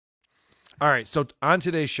All right. So on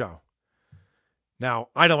today's show, now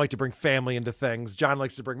I don't like to bring family into things. John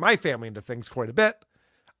likes to bring my family into things quite a bit.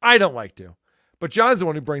 I don't like to, but John's the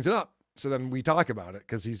one who brings it up. So then we talk about it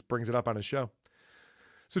because he brings it up on his show.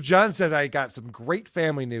 So John says, I got some great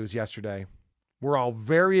family news yesterday. We're all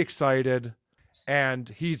very excited. And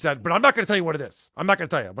he said, but I'm not going to tell you what it is. I'm not going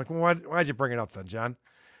to tell you. I'm like, well, why'd you bring it up then, John?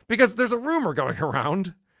 Because there's a rumor going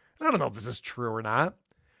around. I don't know if this is true or not,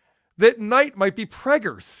 that Knight might be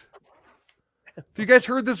preggers. Have you guys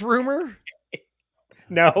heard this rumor?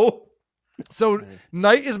 No. So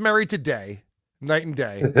Knight is married to Day. Night and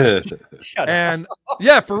day. Shut and up.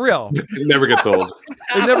 Yeah, for real. It never gets old.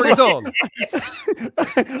 It never gets old.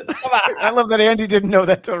 I love that Andy didn't know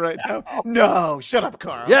that till right now. No, shut up,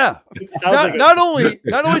 Karl. Yeah. Not only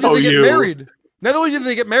did they get married, not only did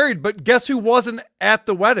they get married, but guess who wasn't at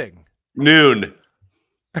the wedding? Noon.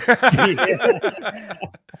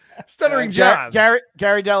 Stuttering John. Gary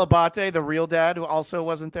Delabate, the real dad, who also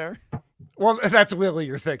wasn't there. Well, that's Willie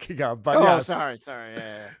you're thinking of, but oh, yes. sorry.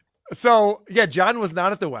 Yeah. So yeah, John was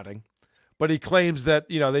not at the wedding, but he claims that,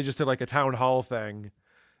 you know, they just did like a town hall thing.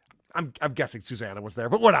 I'm guessing Susanna was there,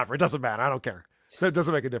 but whatever. It doesn't matter. I don't care. That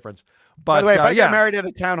doesn't make a difference. But by the way, if I got married at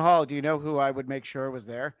a town hall, do you know who I would make sure was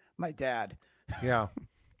there? My dad. Yeah,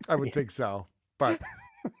 I would think so. But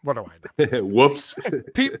what do I know? Whoops.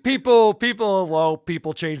 People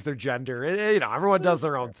change their gender. You know, everyone does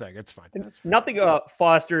their own thing. It's fine. It's nothing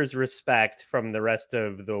fosters respect from the rest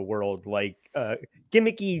of the world, like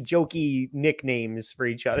gimmicky, jokey nicknames for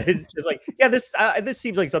each other. It's just like, yeah, this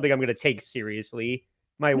seems like something I'm going to take seriously.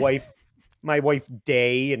 My wife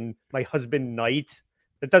Day and my husband Night.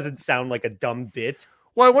 That doesn't sound like a dumb bit.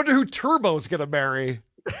 Well, I wonder who Turbo's going to marry.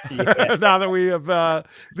 Yeah. Now that we have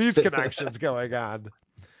these connections going on.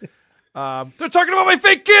 They're talking about my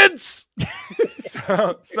fake kids.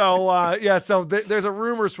 So there's a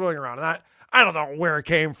rumor swirling around, and I don't know where it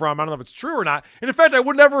came from. I don't know if it's true or not. And in fact, I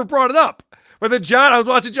would never have brought it up. But then I was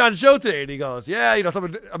watching John's show today, and he goes, "Yeah, you know,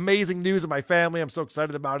 some amazing news in my family. I'm so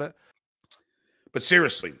excited about it." But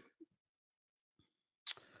seriously,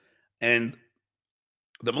 and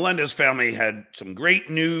the Melendez family had some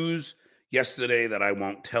great news yesterday that I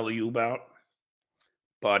won't tell you about,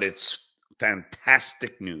 but it's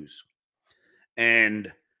fantastic news.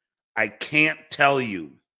 And I can't tell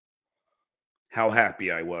you how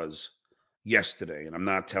happy I was yesterday, and I'm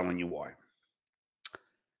not telling you why.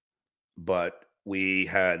 But we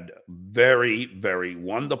had very, very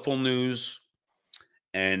wonderful news,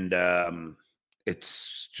 and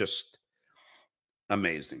it's just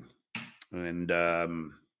amazing. And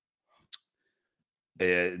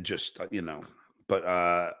just, you know, but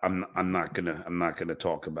I'm not gonna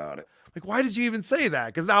talk about it. Like, why did you even say that?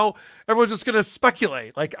 Because now everyone's just gonna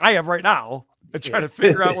speculate, like I am right now, and try to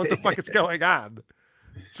figure out what the fuck is going on.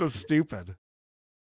 It's so stupid.